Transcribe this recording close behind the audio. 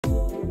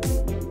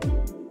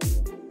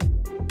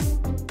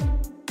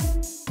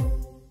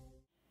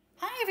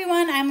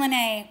I'm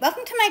Lene.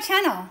 Welcome to my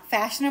channel,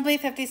 Fashionably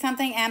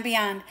 50-something and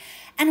beyond.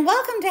 And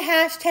welcome to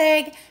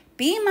hashtag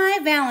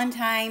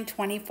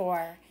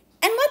BeMyValentine24.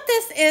 And what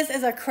this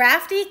is a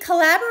crafty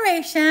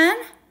collaboration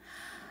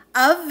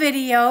of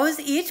videos.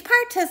 Each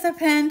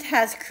participant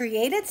has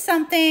created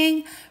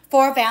something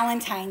for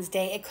Valentine's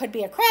Day. It could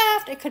be a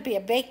craft, it could be a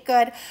baked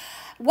good.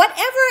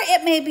 Whatever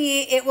it may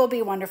be, it will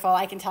be wonderful,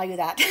 I can tell you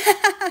that.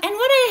 And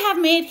what I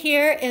have made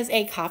here is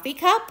a coffee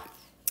cup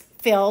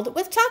filled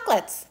with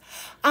chocolates.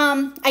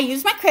 I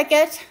used my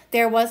Cricut.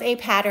 There was a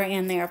pattern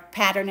in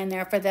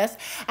there for this.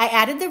 I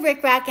added the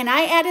rickrack and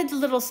I added the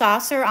little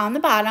saucer on the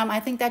bottom. I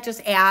think that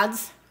just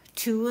adds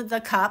to the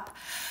cup.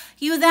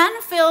 You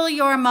then fill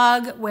your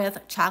mug with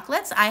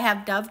chocolates. I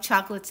have Dove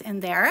chocolates in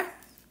there.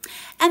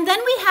 And then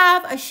we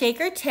have a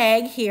shaker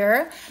tag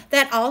here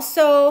that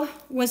also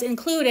was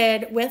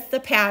included with the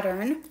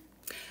pattern,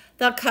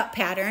 the cup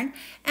pattern.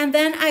 And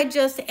then I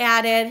just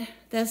added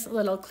this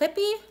little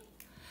clippy,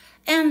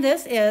 and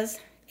this is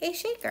a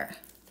shaker.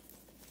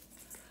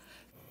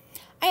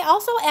 I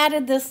also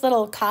added this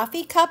little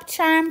coffee cup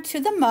charm to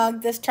the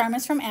mug. This charm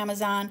is from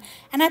Amazon,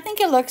 and I think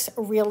it looks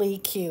really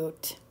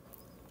cute.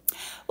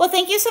 Well,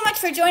 thank you so much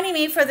for joining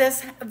me for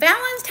this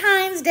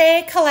Valentine's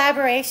Day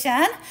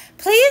collaboration.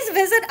 Please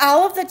visit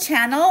all of the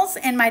channels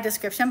in my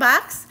description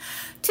box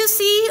to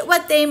see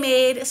what they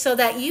made so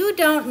that you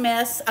don't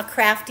miss a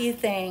crafty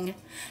thing.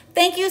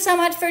 Thank you so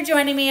much for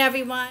joining me,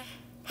 everyone.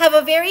 Have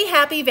a very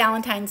happy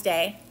Valentine's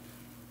Day.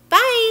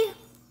 Bye.